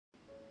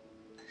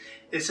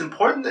It's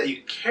important that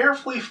you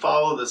carefully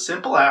follow the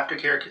simple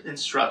aftercare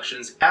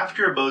instructions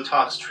after your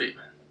Botox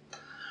treatment.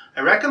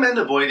 I recommend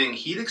avoiding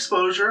heat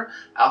exposure,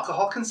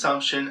 alcohol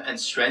consumption, and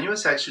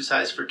strenuous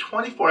exercise for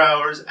 24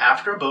 hours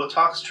after a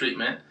Botox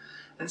treatment,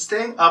 and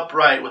staying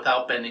upright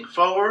without bending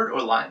forward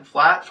or lying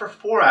flat for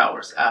 4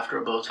 hours after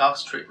a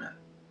Botox treatment.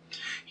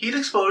 Heat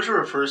exposure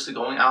refers to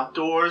going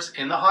outdoors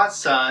in the hot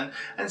sun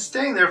and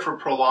staying there for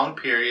prolonged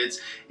periods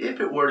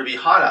if it were to be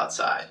hot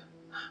outside.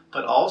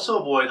 But also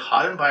avoid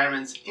hot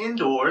environments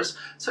indoors,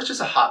 such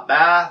as a hot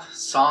bath,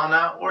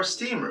 sauna, or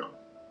steam room.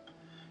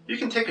 You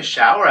can take a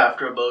shower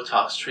after a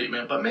Botox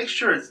treatment, but make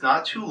sure it's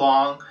not too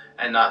long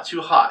and not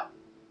too hot.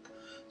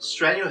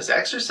 Strenuous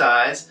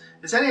exercise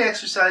is any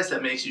exercise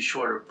that makes you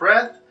short of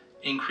breath,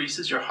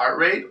 increases your heart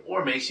rate,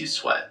 or makes you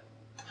sweat.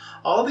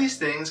 All these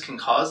things can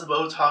cause the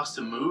Botox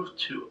to move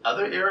to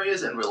other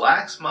areas and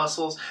relax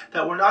muscles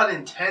that were not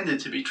intended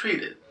to be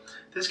treated.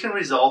 This can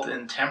result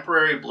in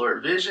temporary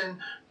blurred vision,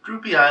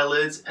 droopy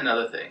eyelids, and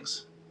other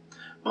things.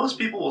 Most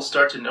people will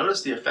start to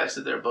notice the effects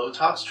of their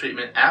Botox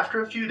treatment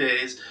after a few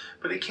days,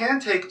 but it can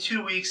take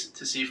 2 weeks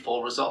to see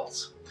full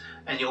results.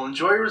 And you'll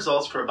enjoy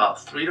results for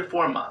about 3 to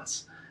 4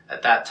 months.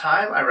 At that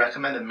time, I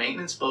recommend a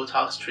maintenance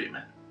Botox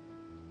treatment.